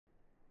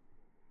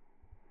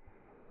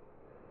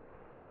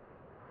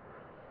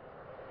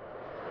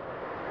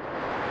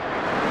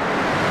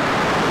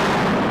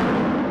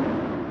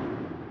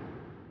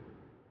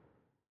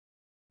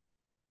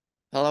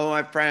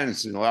my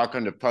friends, and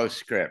welcome to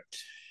Postscript.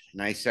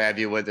 Nice to have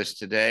you with us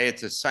today.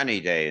 It's a sunny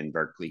day in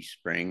Berkeley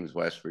Springs,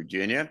 West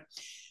Virginia,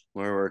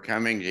 where we're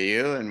coming to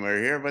you, and we're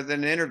here with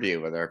an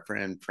interview with our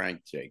friend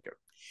Frank Jacob.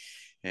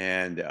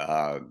 And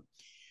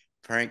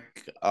Frank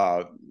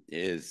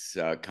is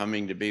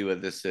coming to be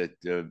with us at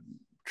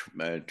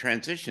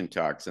Transition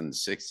Talks on the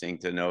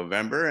 16th of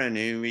November, and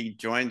he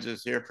joins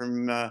us here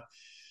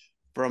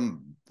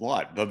from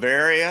what,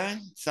 Bavaria,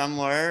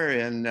 somewhere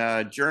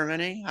in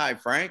Germany. Hi,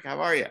 Frank. How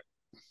are you?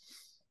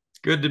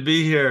 Good to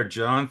be here,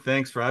 John.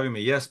 Thanks for having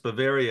me. Yes,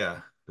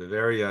 Bavaria,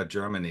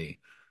 Germany.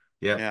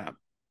 Yep. Yeah,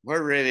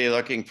 we're really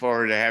looking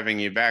forward to having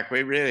you back.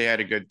 We really had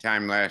a good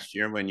time last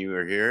year when you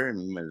were here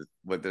and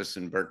with us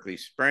in Berkeley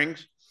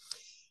Springs.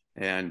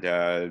 And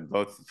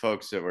both the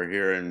folks that were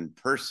here in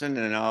person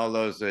and all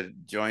those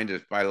that joined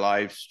us by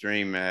live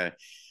stream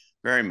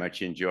very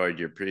much enjoyed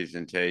your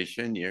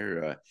presentation.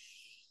 You're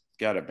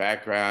got a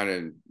background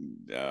in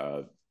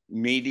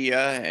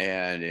media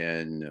and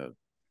in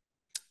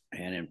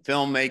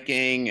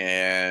filmmaking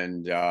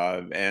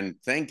and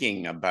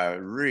thinking about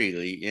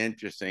really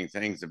interesting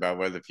things about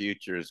where the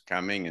future is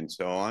coming and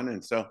so on.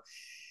 And so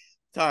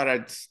thought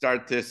I'd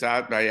start this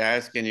out by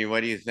asking you,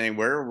 what do you think?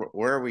 Where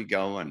are we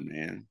going,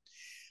 man?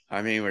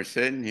 I mean, we're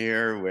sitting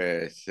here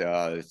with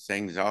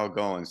things all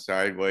going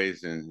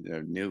sideways in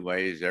new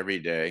ways every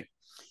day.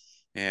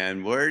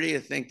 And where do you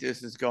think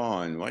this is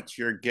going? What's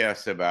your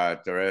guess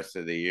about the rest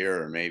of the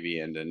year or maybe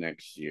into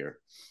next year?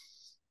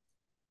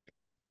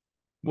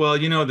 Well,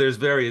 there's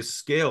various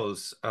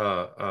scales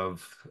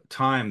of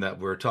time that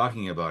we're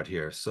talking about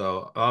here.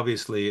 So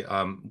obviously,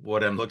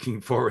 what I'm looking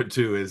forward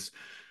to is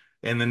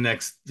in the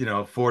next,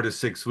 4 to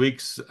 6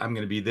 weeks, I'm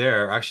going to be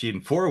there. Actually,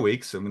 in 4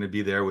 weeks, I'm going to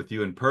be there with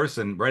you in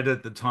person, right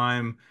at the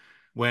time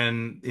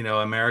when,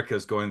 America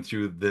is going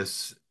through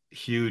this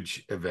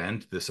huge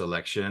event, this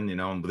election,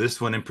 and this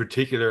one in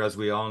particular, as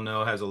we all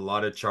know, has a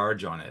lot of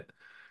charge on it.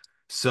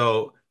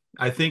 So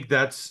I think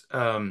that's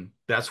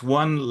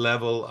one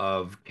level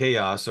of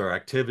chaos or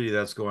activity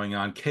that's going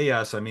on.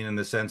 Chaos, I mean, in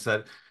the sense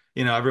that,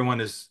 everyone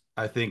is,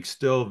 I think,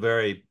 still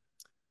very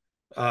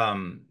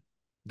um,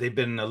 they've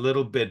been a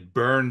little bit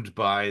burned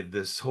by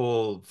this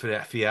whole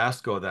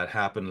fiasco that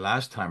happened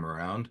last time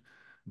around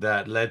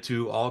that led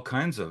to all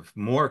kinds of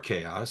more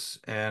chaos.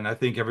 And I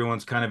think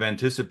everyone's kind of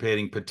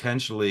anticipating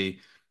potentially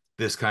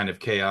this kind of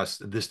chaos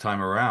this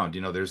time around.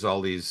 There's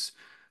all these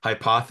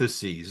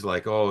hypotheses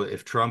like, oh,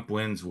 if Trump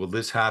wins, will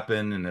this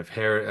happen? And if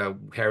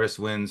Harris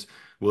wins,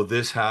 will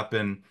this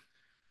happen?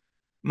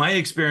 My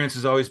experience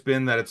has always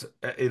been that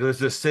it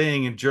was a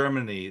saying in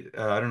Germany.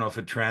 I don't know if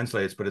it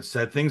translates, but it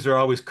said things are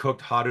always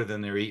cooked hotter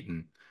than they're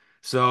eaten.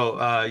 So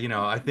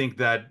I think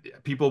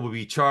that people will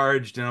be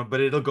charged,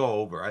 but it'll go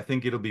over. I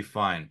think it'll be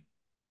fine.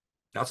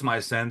 That's my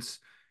sense.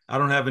 I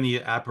don't have any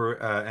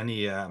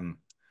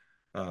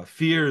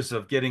fears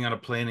of getting on a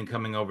plane and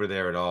coming over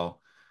there at all.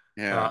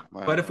 Yeah,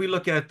 But if well, we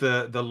look at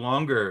the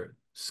longer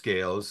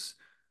scales,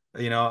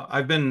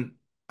 I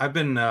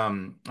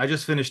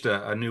just finished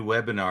a new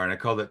webinar and I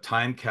called it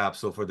Time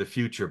Capsule for the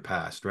Future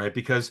Past, right?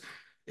 Because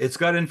it's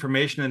got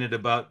information in it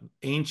about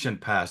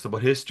ancient past,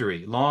 about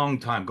history, long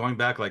time, going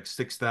back like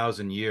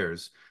 6,000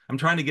 years. I'm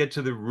trying to get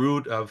to the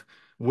root of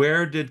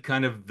where did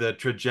kind of the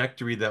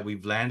trajectory that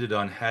we've landed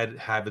on had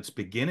have its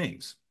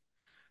beginnings.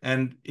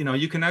 And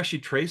you can actually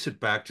trace it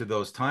back to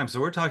those times. So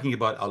we're talking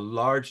about a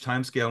large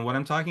time scale. And what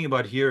I'm talking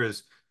about here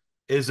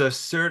is a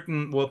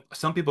certain, well,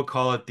 some people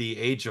call it the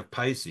age of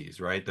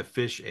Pisces, right? The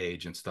fish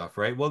age and stuff,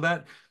 right? Well,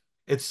 that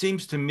it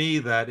seems to me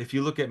that if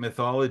you look at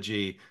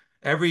mythology,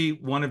 every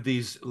one of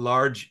these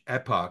large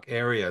epoch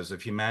areas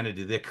of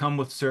humanity, they come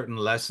with certain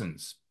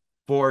lessons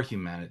for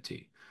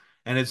humanity.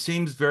 And it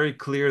seems very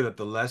clear that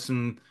the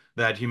lesson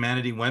that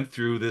humanity went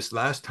through this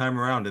last time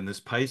around in this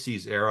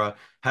Pisces era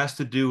has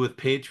to do with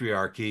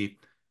patriarchy,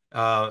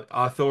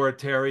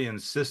 authoritarian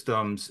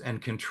systems,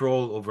 and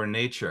control over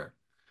nature.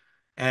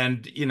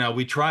 And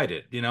we tried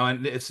it,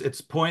 and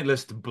it's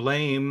pointless to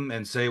blame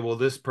and say, well,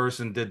 this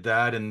person did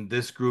that and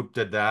this group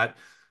did that.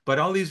 But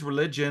all these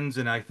religions,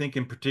 and I think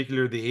in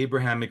particular the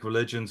Abrahamic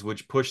religions,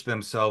 which push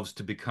themselves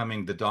to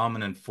becoming the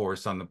dominant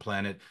force on the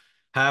planet,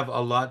 have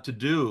a lot to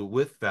do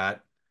with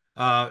that.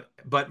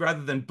 But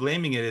rather than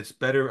blaming it, it's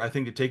better, I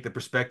think, to take the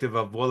perspective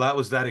of, well, that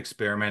was that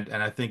experiment,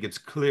 and I think it's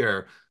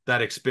clear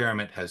that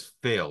experiment has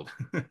failed.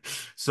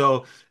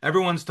 So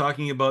everyone's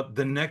talking about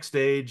the next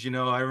age.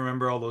 I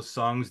remember all those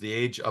songs, the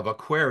age of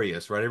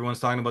Aquarius, right? Everyone's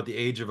talking about the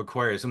age of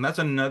Aquarius. And that's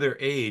another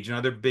age,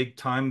 another big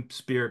time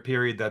spirit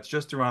period that's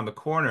just around the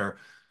corner.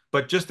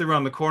 But just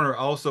around the corner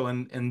also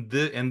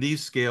in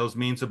these scales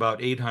means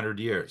about 800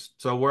 years.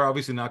 So we're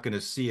obviously not going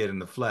to see it in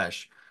the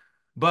flesh.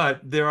 But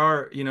there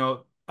are,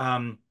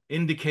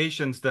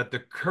 indications that the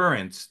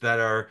currents that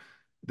are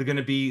they're going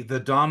to be the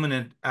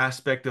dominant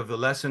aspect of the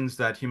lessons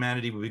that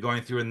humanity will be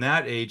going through in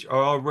that age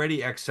are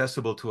already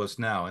accessible to us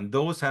now. And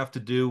those have to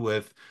do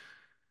with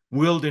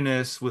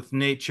wilderness, with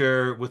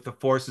nature, with the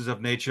forces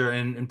of nature,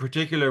 and in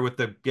particular with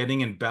the getting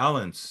in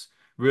balance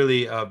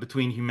really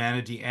between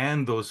humanity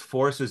and those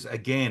forces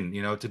again,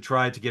 to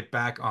try to get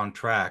back on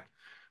track.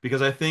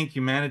 because I think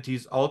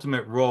humanity's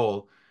ultimate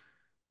role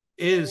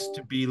is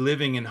to be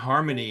living in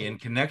harmony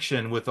and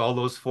connection with all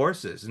those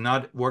forces,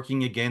 not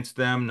working against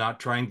them, not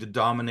trying to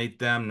dominate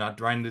them, not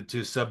trying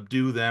to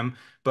subdue them,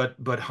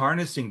 but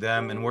harnessing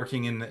them and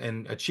working in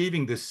and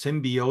achieving this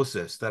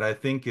symbiosis that I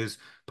think is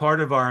part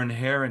of our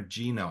inherent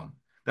genome.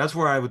 That's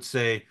where I would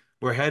say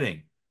we're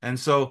heading. And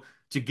so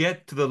to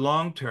get to the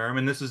long term,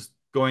 and this is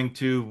going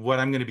to what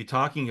I'm going to be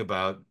talking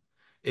about,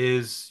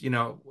 is,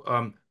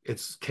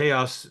 it's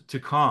chaos to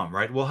calm,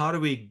 right? Well, how do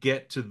we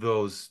get to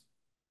those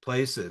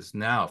places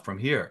now from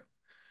here?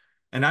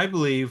 And I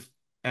believe,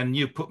 and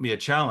you put me a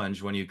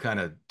challenge when you kind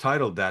of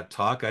titled that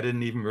talk. I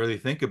didn't even really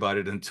think about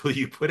it until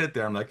you put it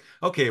there. I'm like,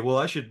 okay,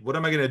 well, what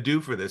am I going to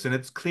do for this? And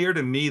it's clear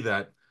to me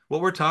that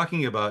what we're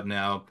talking about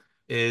now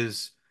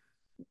is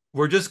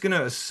we're just going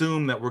to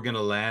assume that we're going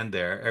to land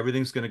there.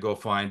 Everything's going to go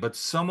fine. But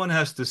someone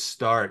has to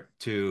start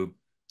to,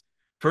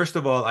 first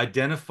of all,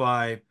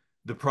 identify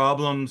the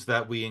problems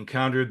that we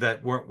encountered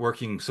that weren't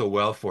working so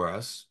well for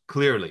us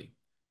clearly,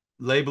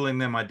 labeling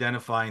them,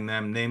 identifying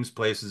them, names,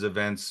 places,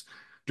 events,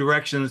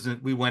 directions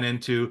that we went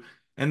into.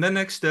 And the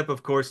next step,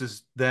 of course,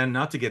 is then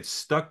not to get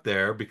stuck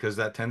there, because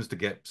that tends to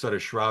get sort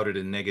of shrouded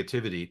in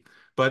negativity,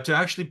 but to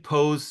actually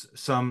pose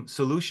some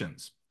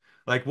solutions.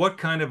 Like what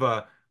kind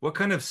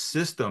of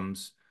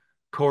systems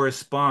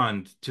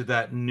correspond to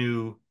that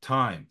new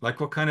time? Like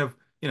what kind of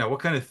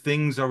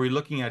things are we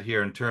looking at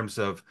here in terms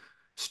of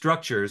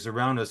structures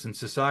around us in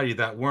society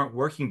that weren't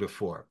working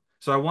before?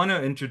 So I want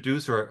to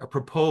introduce or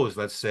propose,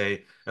 let's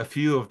say, a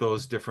few of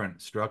those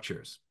different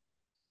structures.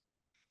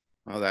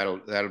 Well,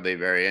 that'll be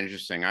very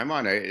interesting. I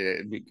want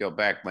to go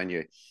back when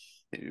you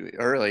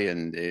early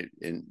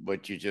in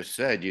what you just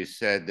said. You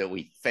said that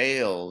we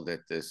failed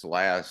at this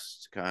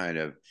last kind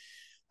of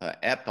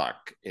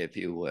epoch, if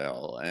you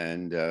will,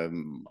 and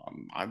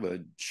I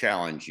would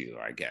challenge you,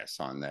 I guess,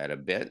 on that a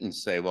bit and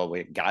say, well,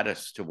 it got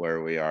us to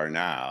where we are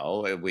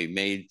now. We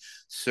made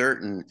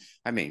certain.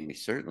 I mean, we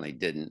certainly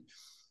didn't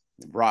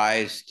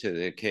rise to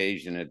the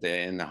occasion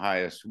in the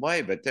highest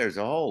way, but there's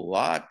a whole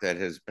lot that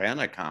has been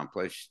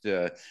accomplished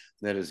that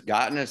has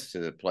gotten us to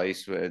the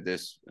place where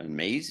this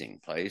amazing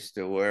place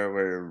to where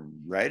we're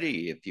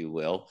ready, if you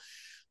will.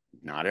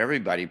 Not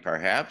everybody,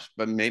 perhaps,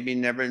 but maybe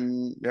never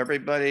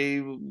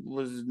everybody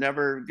was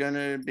never going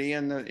to be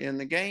in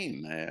the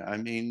game. I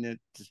mean,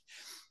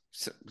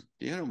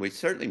 we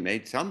certainly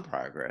made some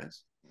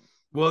progress.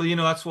 Well,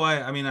 that's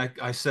why, I mean,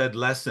 I said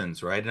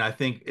lessons, right? And I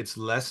think it's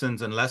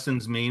lessons, and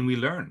lessons mean we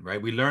learn, right?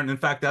 We learn. In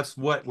fact, that's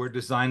what we're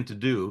designed to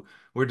do.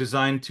 We're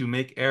designed to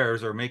make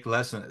errors or make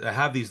lessons,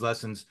 have these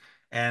lessons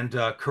and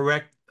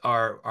correct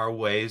our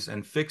ways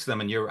and fix them.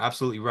 And you're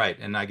absolutely right.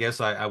 And I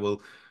guess I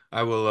will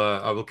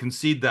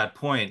concede that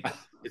point.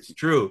 It's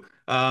true.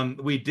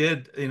 We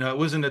did, it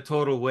wasn't a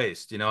total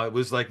waste. It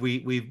was like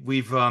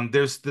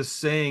there's this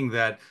saying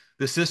that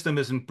the system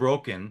isn't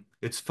broken.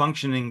 It's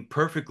functioning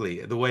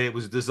perfectly the way it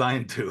was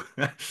designed to.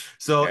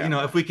 So,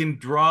 Yeah. if we can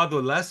draw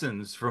the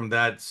lessons from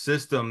that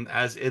system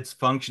as it's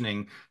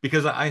functioning,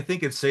 because I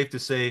think it's safe to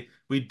say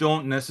we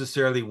don't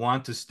necessarily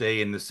want to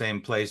stay in the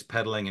same place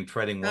pedaling and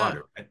treading Yeah.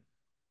 water, right?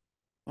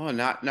 Oh,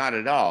 not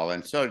at all.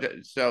 And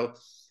so,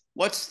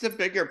 what's the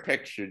bigger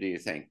picture? Do you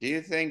think? Do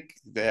you think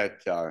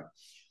that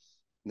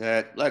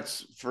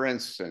let's, for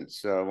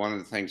instance, one of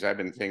the things I've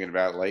been thinking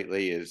about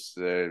lately is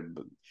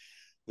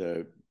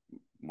the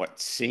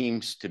what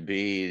seems to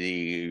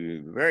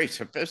be the very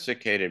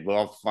sophisticated,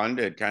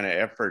 well-funded kind of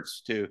efforts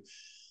to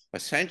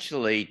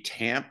essentially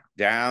tamp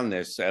down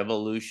this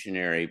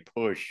evolutionary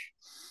push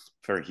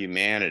for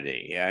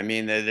humanity. I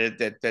mean,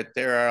 that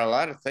there are a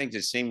lot of things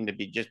that seem to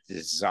be just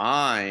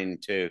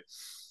designed to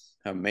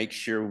make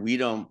sure we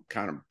don't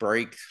kind of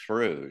break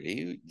through.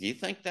 Do you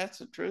think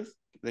that's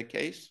the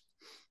case?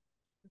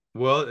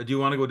 Well, do you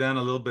want to go down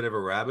a little bit of a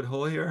rabbit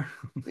hole here?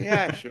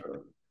 Yeah,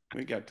 sure.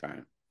 We got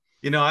time.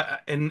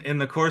 In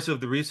the course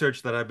of the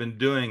research that I've been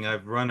doing,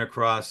 I've run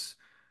across,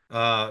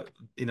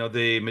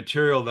 the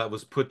material that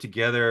was put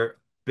together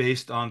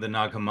based on the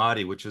Nag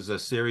Hammadi, which is a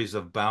series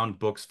of bound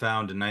books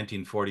found in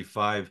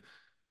 1945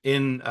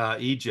 in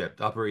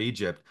Egypt, Upper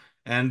Egypt.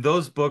 And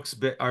those books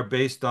are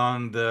based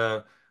on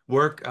the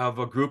work of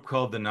a group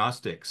called the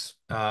Gnostics.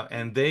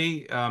 And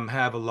they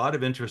have a lot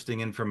of interesting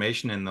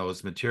information in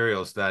those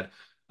materials that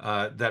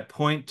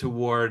point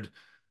toward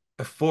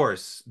a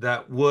force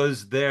that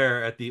was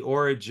there at the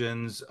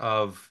origins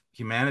of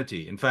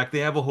humanity. In fact, they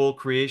have a whole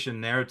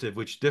creation narrative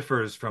which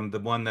differs from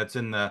the one that's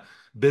in the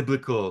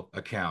biblical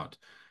account.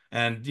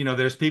 And,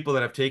 there's people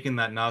that have taken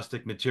that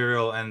Gnostic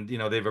material and,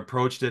 they've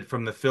approached it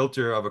from the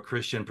filter of a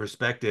Christian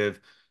perspective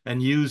and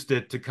used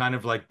it to kind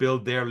of like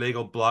build their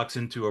Lego blocks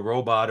into a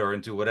robot or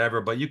into whatever.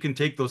 But you can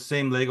take those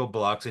same Lego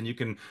blocks and you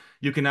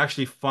can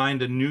actually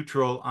find a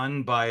neutral,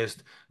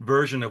 unbiased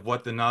version of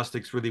what the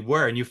Gnostics really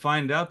were. And you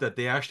find out that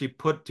they actually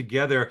put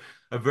together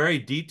a very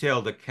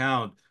detailed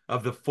account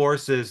of the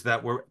forces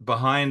that were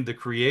behind the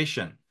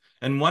creation.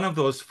 And one of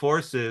those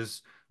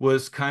forces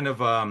was kind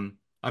of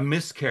a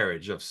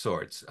miscarriage of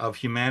sorts of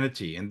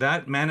humanity. And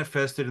that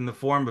manifested in the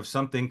form of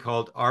something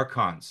called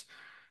archons.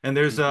 And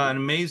there's an Mhm.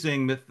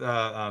 amazing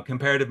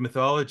comparative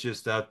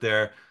mythologist out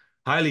there,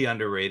 highly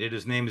underrated.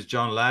 His name is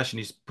John Lash, and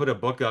he's put a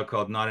book out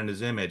called Not in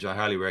His Image. I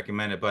highly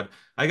recommend it. But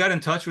I got in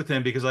touch with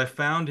him because I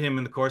found him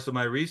in the course of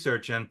my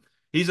research, and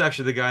he's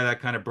actually the guy that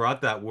kind of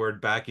brought that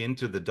word back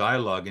into the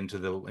dialogue, into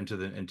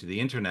the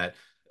internet.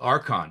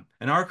 Archon.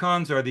 And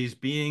archons are these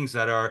beings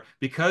that are,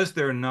 because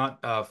they're not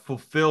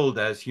fulfilled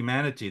as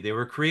humanity, they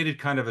were created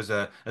kind of as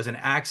an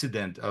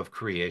accident of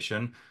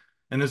creation.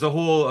 And there's a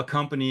whole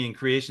accompanying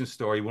creation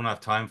story we won't have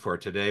time for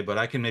today, but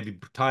I can maybe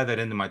tie that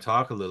into my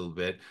talk a little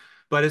bit.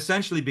 But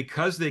essentially,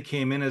 because they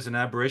came in as an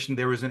aberration,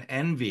 there was an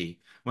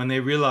envy when they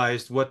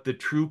realized what the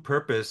true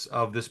purpose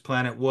of this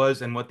planet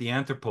was and what the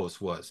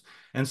anthropos was.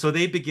 And so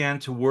they began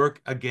to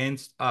work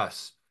against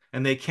us.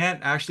 And they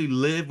can't actually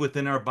live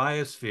within our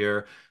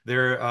biosphere.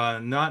 They're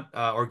not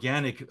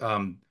organic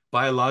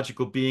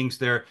biological beings.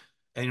 They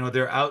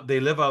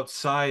live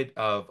outside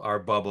of our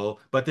bubble,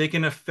 but they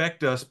can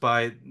affect us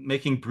by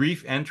making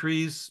brief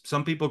entries.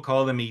 Some people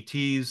call them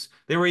ETs.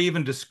 They were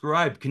even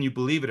described, can you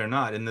believe it or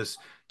not, in this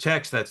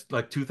text that's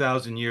like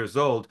 2,000 years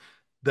old,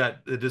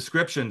 that the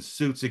description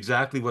suits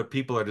exactly what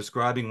people are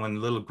describing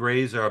when little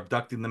grays are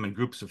abducting them in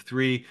groups of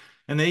three.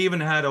 And they even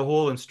had a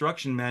whole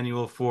instruction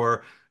manual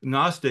for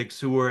Gnostics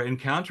who were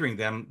encountering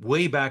them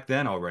way back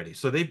then already.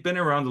 So they've been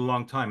around a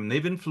long time and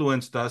they've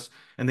influenced us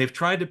and they've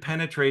tried to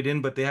penetrate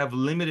in, but they have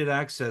limited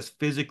access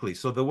physically.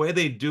 So the way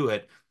they do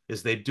it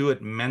is they do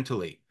it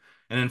mentally.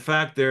 And in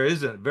fact, there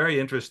is a very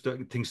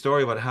interesting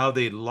story about how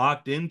they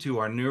locked into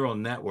our neural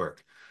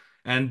network.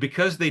 And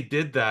because they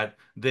did that,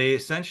 they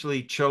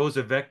essentially chose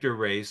a vector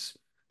race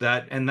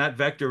and that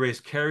vector race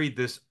carried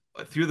this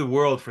through the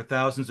world for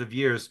thousands of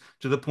years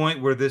to the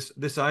point where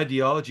this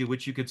ideology,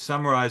 which you could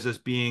summarize as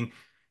being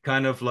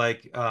kind of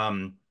like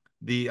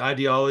the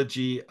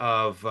ideology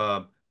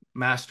of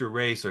master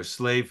race or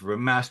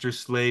master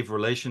slave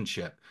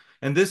relationship.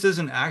 And this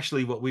isn't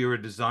actually what we were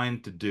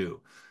designed to do.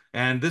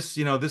 And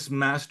this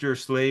master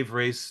slave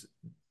race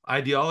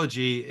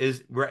ideology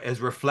is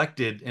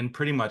reflected in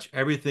pretty much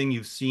everything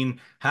you've seen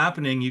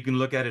happening. You can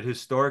look at it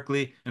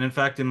historically. And in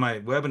fact, in my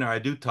webinar, I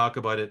do talk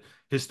about it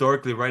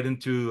historically, right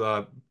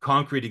into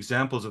concrete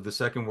examples of the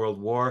Second World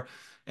War.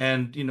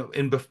 And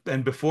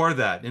and before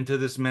that, into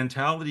this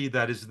mentality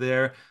that is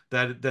there,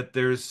 that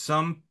there's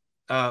some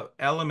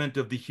element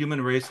of the human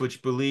race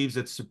which believes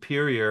it's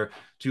superior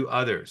to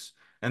others.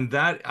 And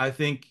that I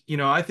think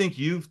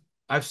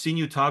I've seen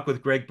you talk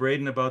with Greg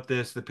Braden about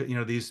this,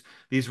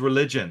 these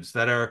religions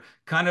that are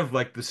kind of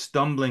like the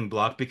stumbling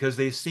block because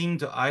they seem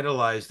to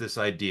idolize this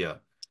idea.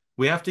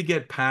 We have to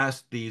get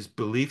past these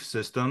belief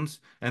systems.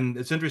 And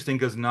it's interesting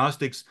because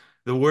Gnostics,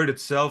 the word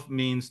itself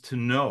means to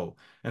know,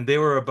 and they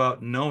were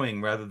about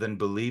knowing rather than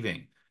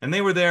believing. And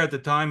they were there at the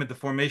time at the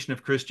formation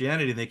of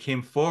Christianity. And they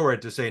came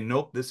forward to say,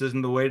 nope, this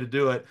isn't the way to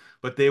do it.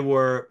 But they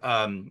were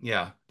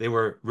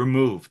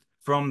removed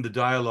from the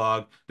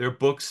dialogue. Their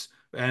books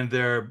and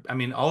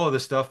all of the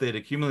stuff they had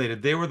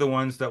accumulated, they were the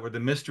ones that were the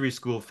mystery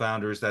school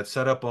founders that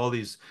set up all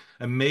these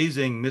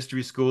amazing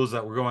mystery schools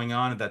that were going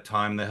on at that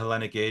time, the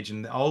Hellenic Age,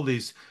 and all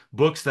these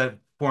books that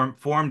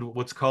formed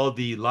what's called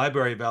the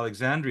Library of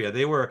Alexandria.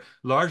 They were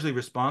largely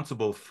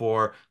responsible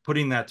for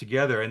putting that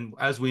together. And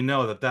as we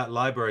know, that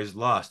library is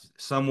lost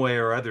some way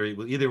or other.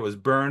 Either it was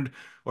burned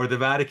or the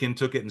Vatican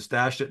took it and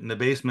stashed it in the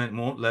basement and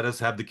won't let us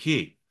have the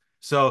key.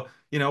 So,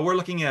 we're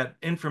looking at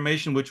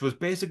information which was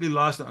basically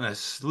lost on a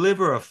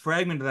sliver, a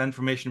fragment of that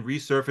information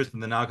resurfaced in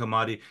the Nag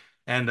Hammadi.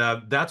 And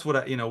that's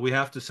what, we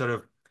have to sort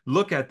of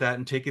look at that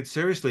and take it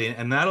seriously.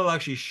 And that'll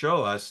actually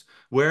show us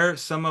where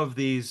some of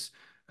these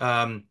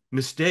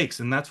mistakes,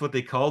 and that's what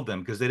they called them,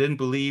 because they didn't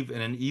believe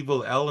in an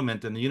evil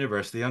element in the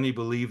universe. They only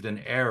believed in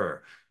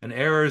error. And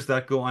errors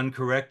that go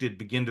uncorrected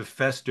begin to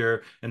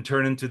fester and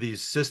turn into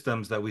these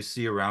systems that we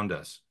see around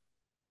us.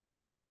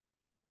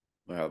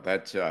 Well,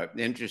 that's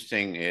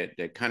interesting.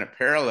 It kind of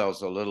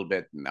parallels a little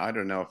bit. I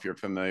don't know if you're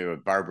familiar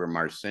with Barbara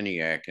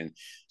Marciniak and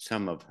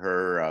some of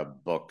her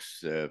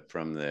books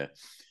from the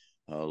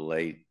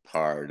late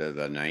part of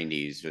the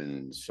 90s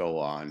and so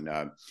on.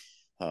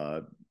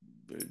 Uh,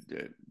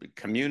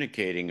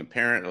 Communicating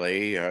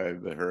apparently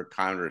her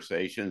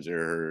conversations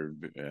or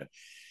her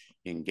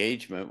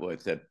engagement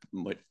with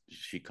what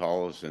she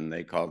calls and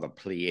they call the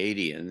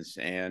Pleiadians,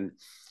 and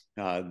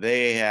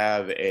they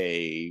have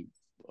a,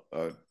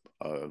 a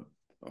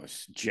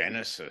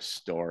Genesis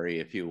story,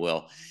 if you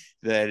will,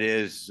 that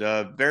is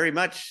very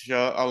much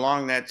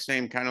along that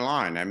same kind of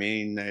line. I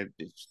mean,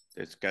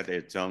 it's got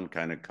its own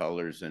kind of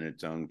colors and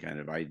its own kind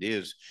of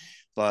ideas,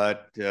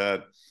 but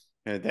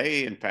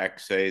they in fact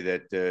say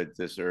that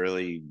this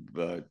early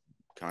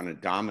kind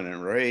of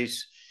dominant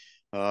race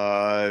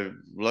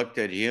looked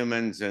at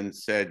humans and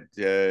said,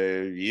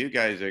 you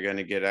guys are going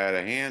to get out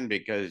of hand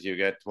because you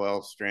got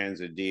 12 strands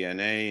of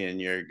DNA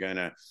and you're going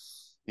to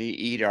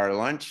eat our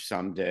lunch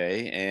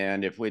someday.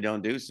 And if we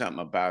don't do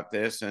something about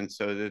this, and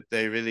so that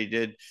they really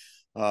did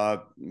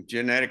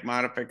genetic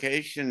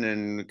modification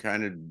and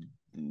kind of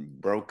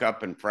broke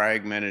up and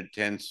fragmented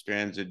 10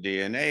 strands of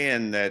DNA,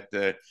 and that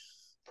the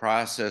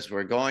process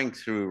we're going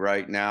through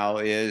right now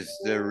is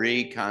the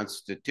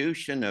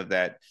reconstitution of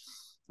that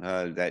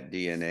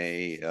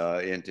DNA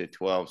into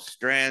 12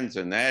 strands,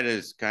 and that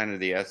is kind of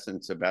the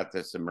essence about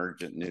this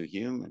emergent new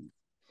human.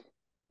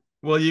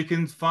 Well, you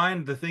can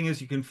find the thing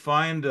is you can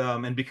find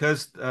and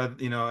because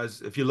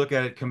as if you look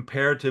at it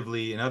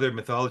comparatively in other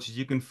mythologies,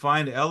 you can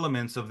find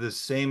elements of this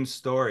same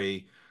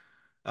story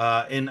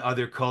in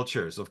other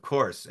cultures, of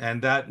course,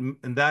 and that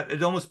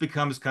it almost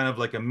becomes kind of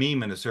like a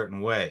meme in a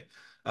certain way.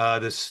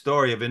 This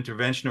story of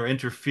intervention or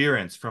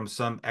interference from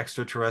some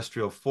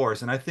extraterrestrial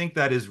force, and I think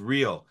that is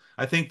real.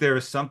 I think there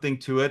is something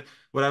to it.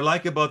 What I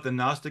like about the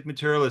Gnostic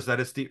material is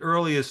that it's the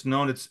earliest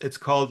known. It's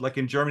called, like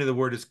in Germany, the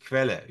word is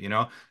Quelle.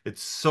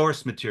 It's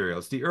source material.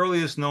 It's the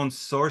earliest known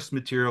source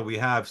material we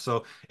have,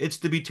 so it's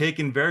to be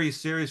taken very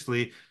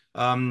seriously.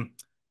 Um,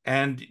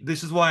 and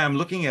this is why I'm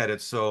looking at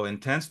it so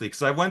intensely,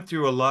 because I went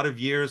through a lot of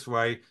years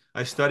where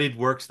I studied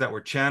works that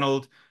were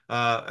channeled,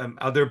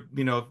 other,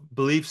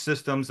 belief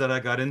systems that I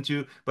got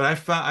into. But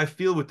I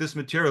feel with this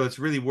material, it's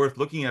really worth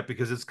looking at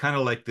because it's kind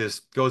of like this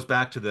goes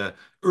back to the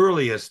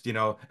earliest,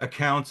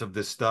 accounts of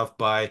this stuff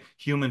by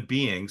human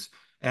beings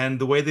and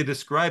the way they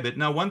describe it.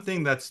 Now, one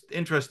thing that's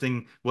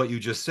interesting, what you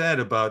just said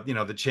about,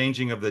 the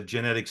changing of the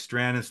genetic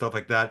strand and stuff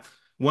like that.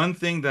 One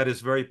thing that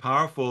is very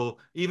powerful,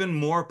 even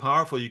more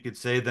powerful, you could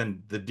say,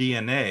 than the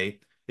DNA,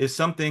 is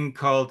something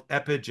called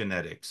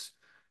epigenetics.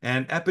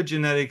 And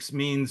epigenetics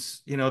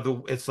means,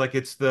 it's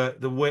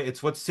the way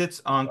it's what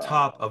sits on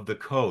top Wow. of the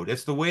code.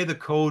 It's the way the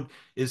code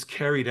is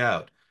carried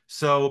out.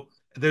 So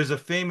there's a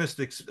famous,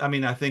 I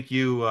mean, I think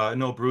you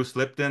know Bruce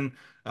Lipton,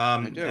 I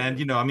and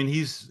do. I mean,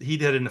 he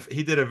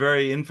did a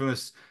very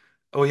infamous.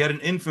 Oh, he had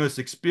an infamous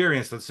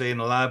experience, let's say, in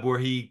a lab where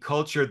he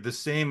cultured the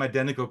same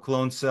identical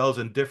clone cells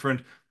in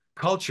different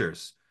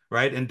cultures,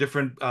 right? And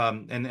different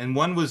and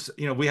one was,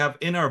 we have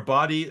in our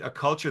body a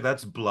culture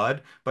that's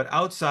blood, but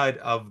outside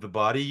of the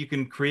body, you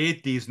can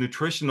create these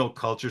nutritional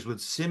cultures which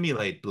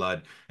simulate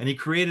blood. And he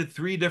created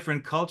three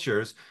different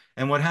cultures.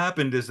 And what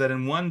happened is that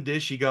in one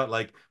dish he got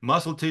like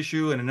muscle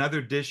tissue, and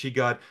another dish he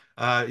got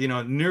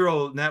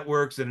neural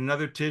networks, and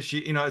another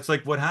tissue. It's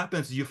like what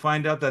happens is you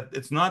find out that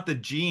it's not the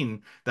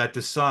gene that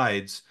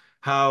decides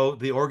how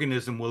the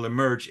organism will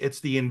emerge, it's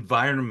the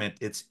environment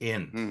it's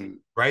in, Hmm.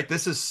 right?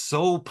 This is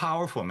so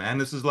powerful, man.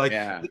 This is like,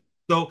 Yeah.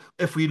 so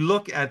if we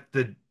look at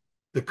the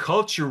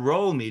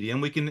cultural medium,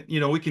 we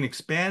can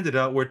expand it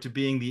outward to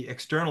being the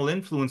external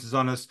influences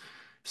on us,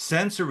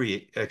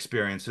 sensory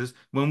experiences.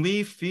 When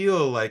we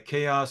feel like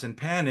chaos and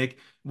panic,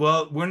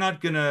 well, we're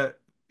not gonna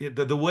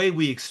the way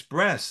we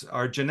express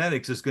our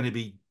genetics is going to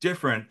be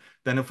different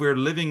than if we're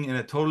living in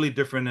a totally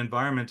different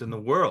environment in the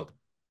world.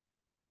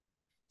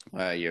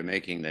 You're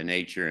making the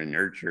nature and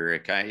nurture.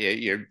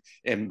 You're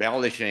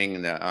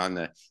embellishing on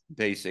the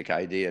basic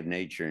idea of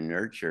nature and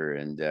nurture,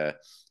 and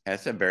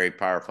that's a very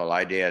powerful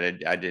idea.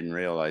 I didn't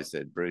realize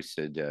that Bruce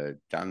had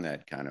done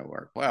that kind of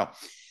work. Well,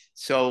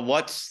 so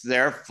what's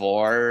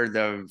therefore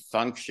the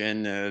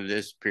function of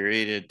this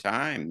period of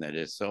time that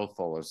is so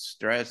full of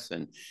stress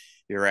and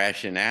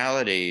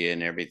irrationality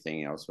and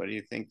everything else? What do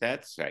you think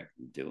that's like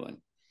doing?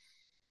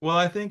 Well,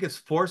 I think it's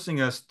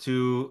forcing us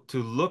to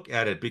look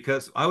at it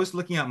because I was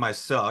looking at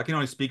myself. I can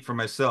only speak for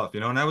myself,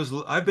 and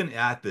I've been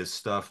at this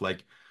stuff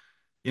like,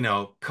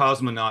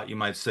 cosmonaut, you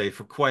might say,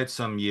 for quite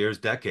some years,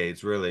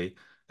 decades, really.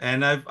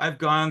 And I've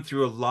gone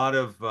through a lot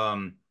of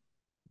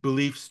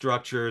belief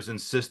structures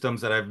and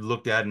systems that I've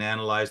looked at and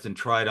analyzed and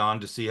tried on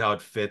to see how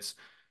it fits.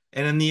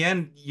 And in the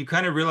end, you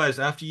kind of realize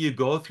after you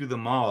go through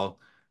them all,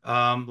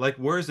 like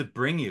where does it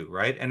bring you,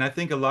 right? And I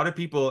think a lot of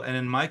people, and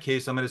in my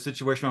case, I'm in a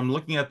situation where I'm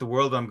looking at the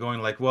world, I'm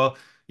going like, well,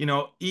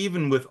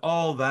 even with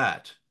all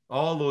that,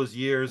 all those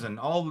years and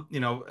all,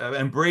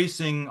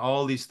 embracing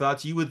all these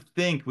thoughts, you would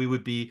think we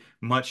would be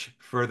much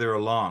further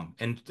along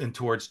and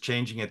towards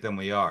changing it than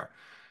we are.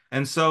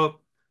 And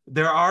so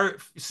there are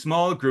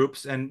small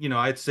groups, and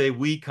I'd say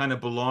we kind of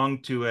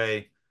belong to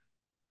a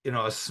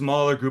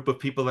smaller group of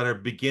people that are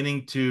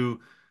beginning to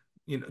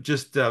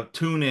just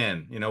tune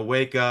in,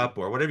 wake up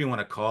or whatever you want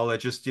to call it.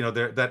 Just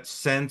that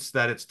sense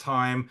that it's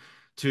time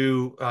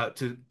to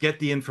get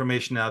the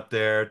information out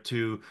there,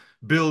 to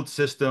build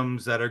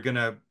systems that are going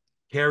to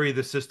carry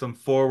the system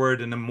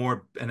forward in a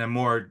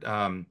more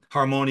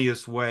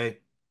harmonious way.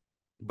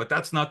 But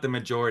that's not the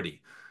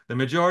majority. The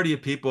majority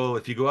of people,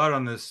 if you go out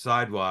on the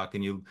sidewalk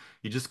and you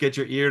just get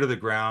your ear to the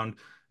ground,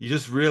 you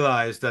just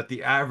realize that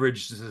the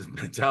average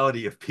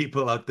mentality of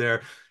people out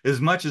there, as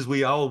much as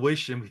we all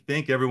wish and we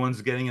think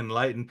everyone's getting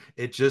enlightened,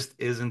 it just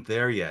isn't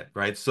there yet,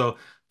 right? So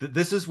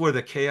this is where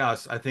the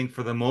chaos, I think,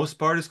 for the most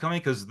part, is coming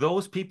because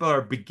those people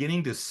are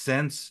beginning to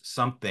sense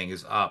something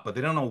is up, but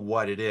they don't know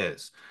what it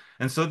is.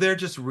 And so they're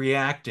just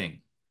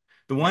reacting.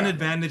 The one Yeah.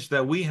 advantage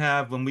that we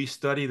have when we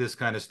study this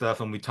kind of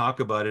stuff and we talk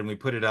about it and we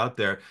put it out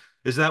there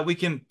is that we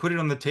can put it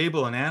on the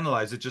table and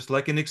analyze it just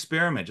like an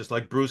experiment, just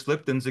like Bruce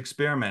Lipton's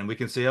experiment. We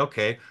can say,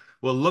 okay,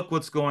 well, look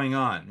what's going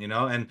on,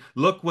 and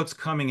look what's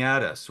coming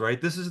at us,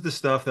 right? This is the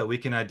stuff that we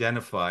can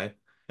identify.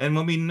 And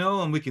when we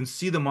know and we can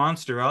see the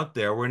monster out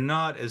there, we're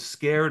not as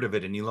scared of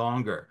it any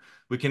longer.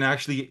 we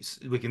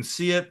can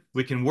see it,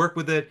 we can work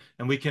with it,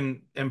 and we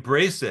can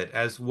embrace it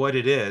as what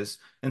it is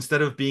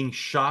instead of being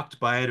shocked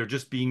by it or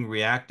just being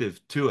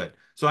reactive to it.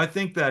 So I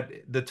think that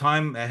the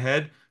time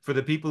ahead for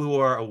the people who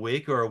are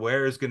awake or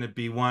aware is going to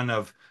be one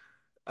of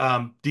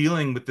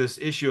dealing with this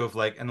issue of,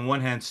 like, on the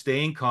one hand,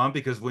 staying calm,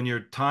 because when you're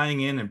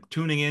tying in and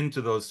tuning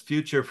into those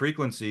future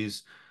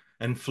frequencies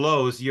and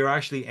flows, you're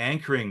actually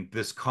anchoring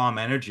this calm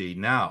energy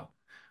now.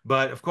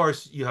 But of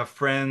course, you have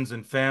friends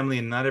and family,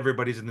 and not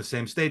everybody's in the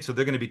same state, so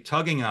they're going to be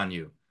tugging on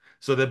you.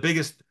 So the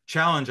biggest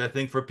challenge, I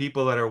think, for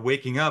people that are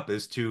waking up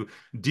is to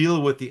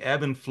deal with the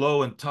ebb and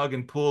flow and tug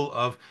and pull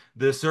of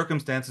the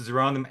circumstances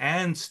around them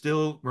and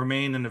still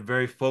remain in a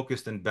very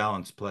focused and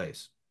balanced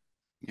place.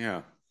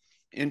 Yeah,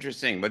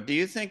 interesting. But do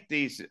you think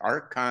these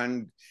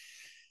archon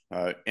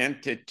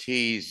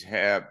entities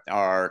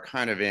are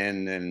kind of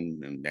in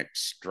an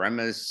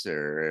extremis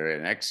or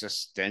an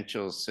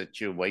existential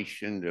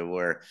situation to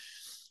where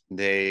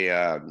they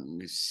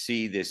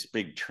see this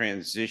big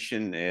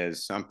transition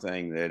as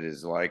something that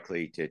is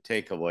likely to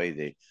take away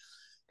the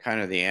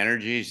kind of the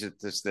energies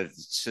that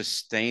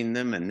sustain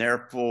them, and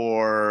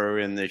therefore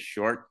in the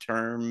short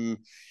term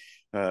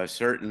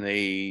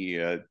certainly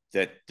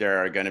that there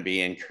are going to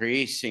be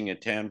increasing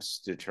attempts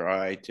to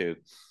try to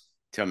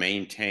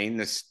maintain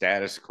the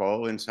status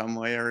quo in some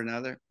way or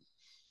another?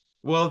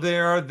 Well, they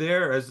are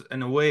there as,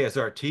 in a way, as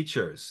our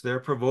teachers. They're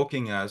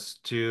provoking us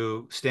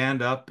to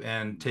stand up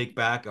and take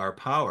back our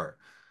power.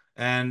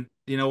 And,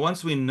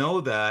 once we know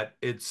that,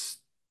 it's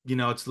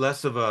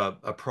less of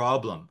a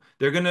problem.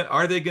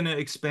 Are they gonna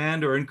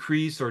expand or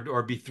increase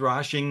or be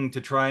thrashing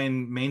to try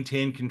and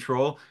maintain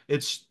control?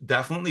 It's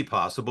definitely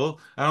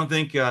possible. I don't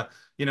think,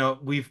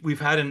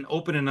 we've had an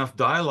open enough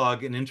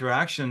dialogue and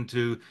interaction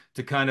to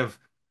kind of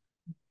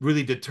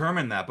really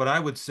determine that. But I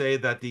would say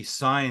that the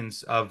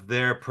signs of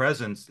their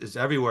presence is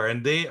everywhere,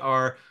 and they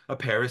are a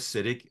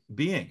parasitic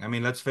being. I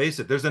mean, let's face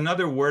it. There's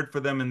another word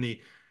for them in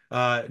the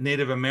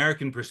Native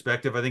American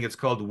perspective. I think it's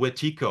called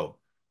Wetiko.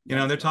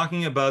 They're Okay.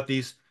 talking about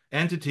these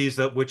entities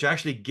that which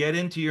actually get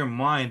into your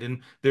mind,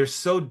 and they're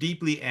so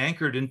deeply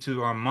anchored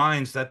into our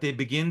minds that they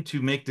begin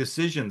to make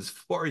decisions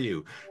for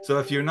you. So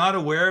if you're not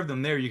aware of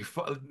them,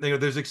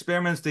 there's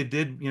experiments they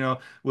did,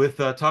 with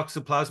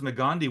Toxoplasma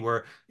gondii,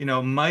 where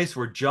mice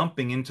were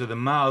jumping into the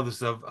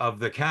mouths of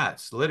the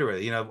cats,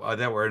 literally,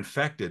 that were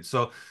infected.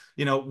 So,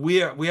 we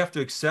have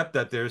to accept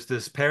that there's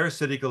this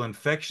parasitical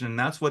infection, and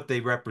that's what they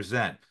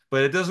represent.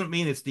 But it doesn't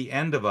mean it's the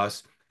end of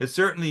us. It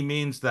certainly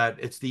means that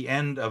it's the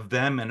end of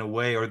them in a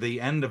way, or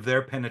the end of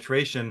their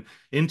penetration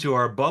into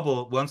our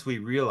bubble once we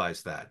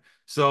realize that.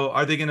 So,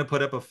 are they going to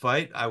put up a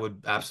fight? I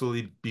would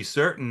absolutely be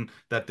certain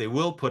that they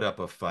will put up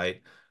a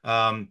fight.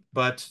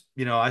 But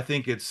I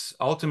think it's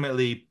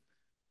ultimately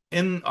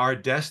in our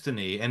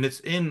destiny, and it's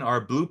in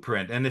our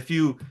blueprint. And if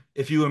you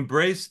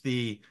embrace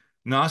the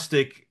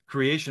Gnostic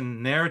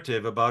creation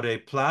narrative about a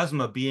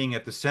plasma being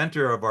at the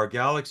center of our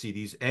galaxy,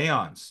 these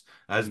aeons,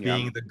 as Yeah.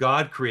 being the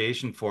God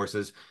creation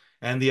forces,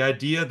 and the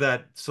idea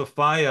that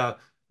Sophia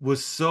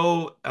was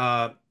so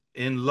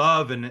in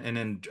love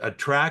and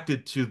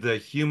attracted to the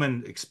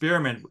human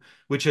experiment,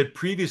 which had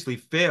previously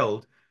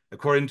failed,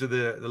 according to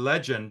the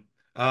legend,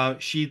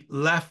 she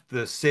left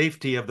the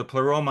safety of the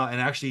pleroma and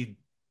actually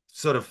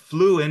sort of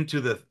flew into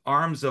the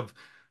arms of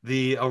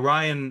the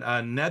Orion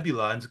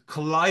Nebula and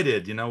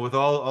collided, with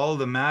all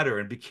the matter,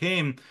 and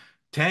became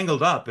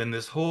tangled up in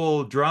this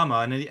whole drama.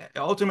 And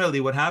ultimately,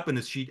 what happened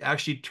is she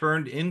actually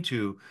turned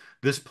into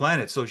this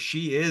planet. So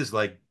she is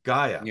like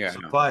Gaia, Yeah.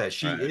 Sophia.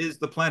 She Right. is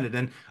the planet,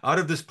 and out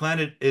of this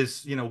planet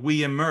is,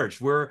 we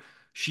emerged.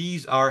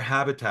 She's our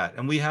habitat,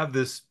 and we have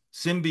this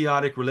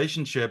symbiotic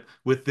relationship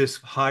with this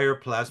higher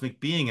plasmic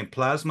being. And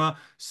plasma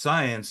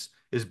science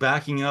is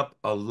backing up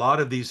a lot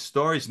of these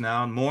stories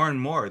now, and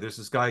more. There's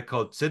this guy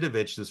called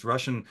Tsidovich, this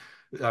Russian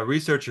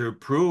researcher, who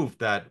proved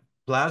that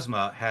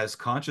plasma has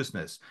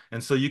consciousness.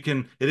 And so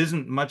it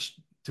isn't much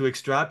to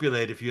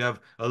extrapolate if you have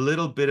a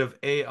little bit of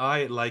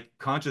AI-like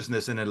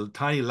consciousness in a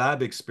tiny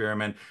lab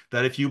experiment,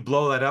 that if you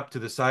blow that up to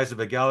the size of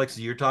a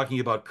galaxy, you're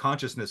talking about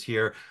consciousness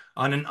here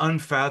on an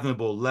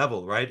unfathomable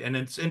level, right? And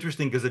it's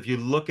interesting because if you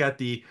look at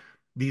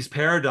these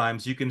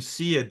paradigms, you can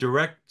see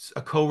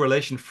a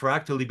correlation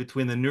fractally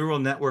between the neural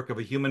network of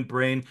a human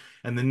brain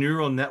and the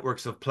neural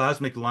networks of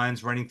plasmic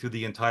lines running through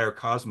the entire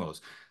cosmos.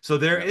 So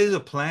there Yeah. is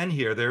a plan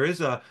here. There is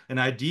an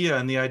idea,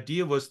 and the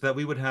idea was that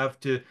we would have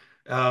to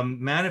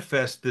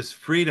manifest this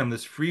freedom,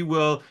 this free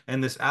will,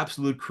 and this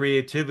absolute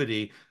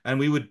creativity, and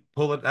we would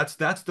pull it.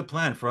 That's the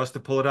plan for us to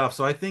pull it off.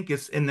 So I think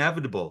it's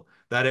inevitable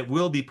that it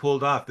will be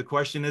pulled off. The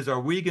question is, are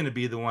we going to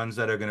be the ones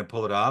that are going to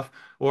pull it off,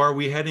 or are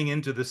we heading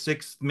into the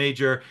sixth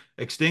major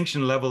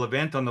extinction level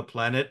event on the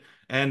planet?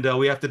 And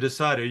we have to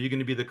decide: are you going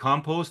to be the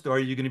compost, or are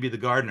you going to be the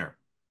gardener?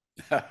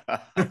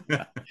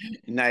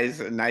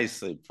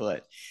 Nicely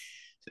put.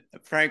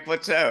 Frank,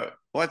 what's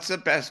the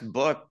best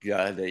book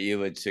that you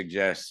would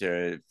suggest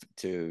to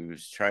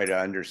try to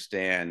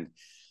understand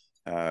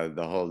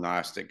the whole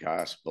Gnostic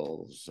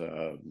Gospels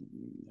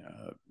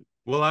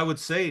Well, I would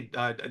say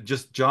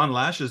just John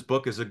Lash's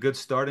book is a good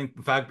starting,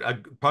 in fact,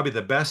 probably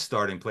the best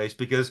starting place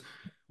because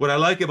what I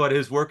like about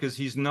his work is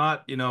he's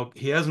not,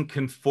 he hasn't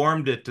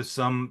conformed it to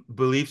some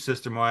belief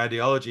system or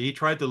ideology. He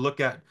tried to look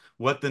at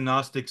what the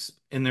Gnostics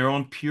in their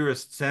own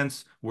purest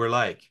sense were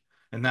like.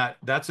 And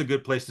that's a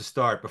good place to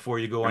start before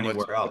you go And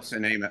anywhere what's else. the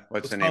name of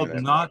what's It's the name of called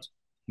that book?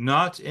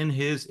 Not in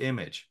His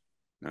Image.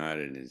 Not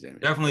in his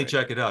image. Definitely Great.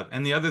 check it out.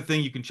 And the other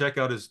thing you can check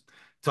out is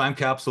Time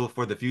Capsule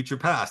for the Future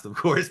Past, of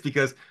course,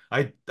 because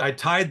I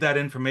tied that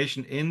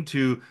information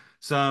into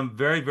some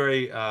very,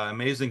 very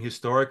amazing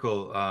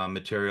historical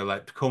material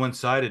that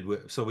coincided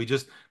with. So we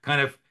just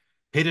kind of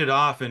hit it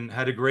off and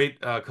had a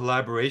great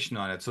collaboration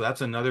on it. So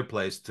that's another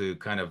place to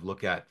kind of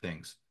look at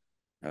things.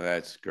 Oh,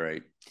 that's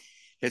great.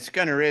 It's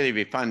going to really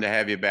be fun to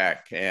have you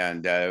back,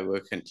 and we'll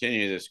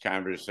continue this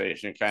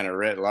conversation kind of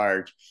writ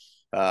large,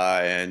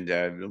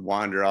 and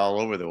wander all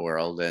over the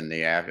world in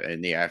the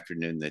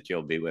afternoon that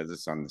you'll be with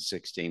us on the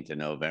 16th of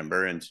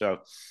November. And so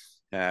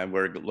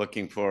we're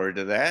looking forward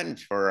to that. And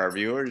for our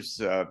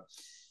viewers,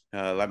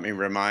 let me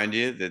remind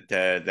you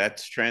that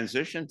that's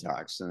Transition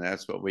Talks, and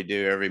that's what we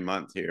do every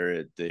month here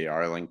at the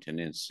Arlington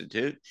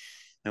Institute.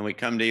 And we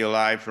come to you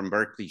live from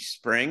Berkeley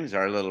Springs,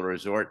 our little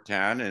resort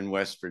town in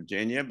West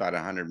Virginia, about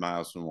 100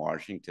 miles from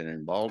Washington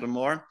and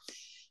Baltimore.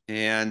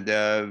 And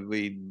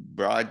we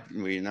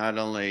not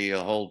only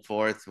hold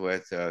forth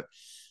with a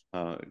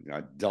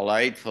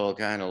delightful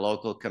kind of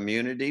local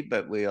community,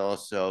 but we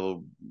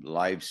also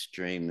live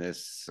stream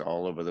this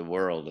all over the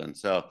world. And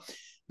so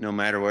no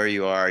matter where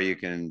you are, you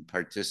can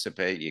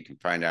participate. You can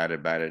find out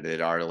about it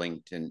at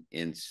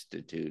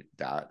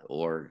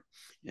arlingtoninstitute.org.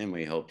 And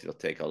we hope you'll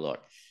take a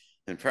look.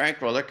 And Frank,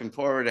 we're looking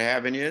forward to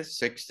having you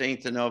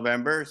 16th of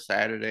November,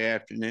 Saturday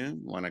afternoon,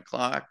 1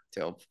 o'clock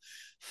till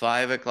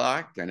 5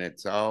 o'clock. And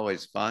it's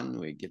always fun.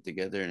 We get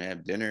together and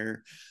have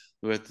dinner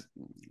with,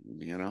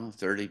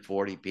 30,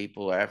 40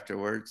 people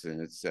afterwards.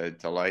 And it's a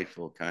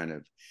delightful kind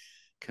of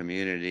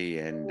community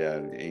and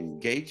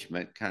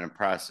engagement kind of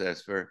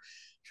process for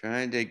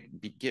trying to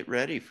get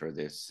ready for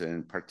this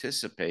and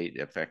participate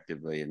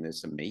effectively in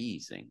this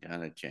amazing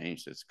kind of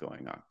change that's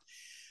going on.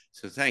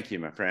 So thank you,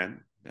 my friend.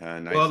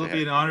 Well, Nice it'll to be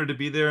have an honor to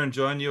be there and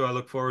join you. I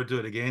look forward to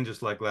it again,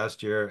 just like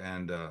last year,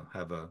 and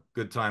have a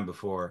good time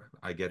before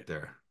I get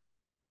there.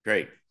 you.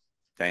 Great.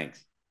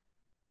 Thanks.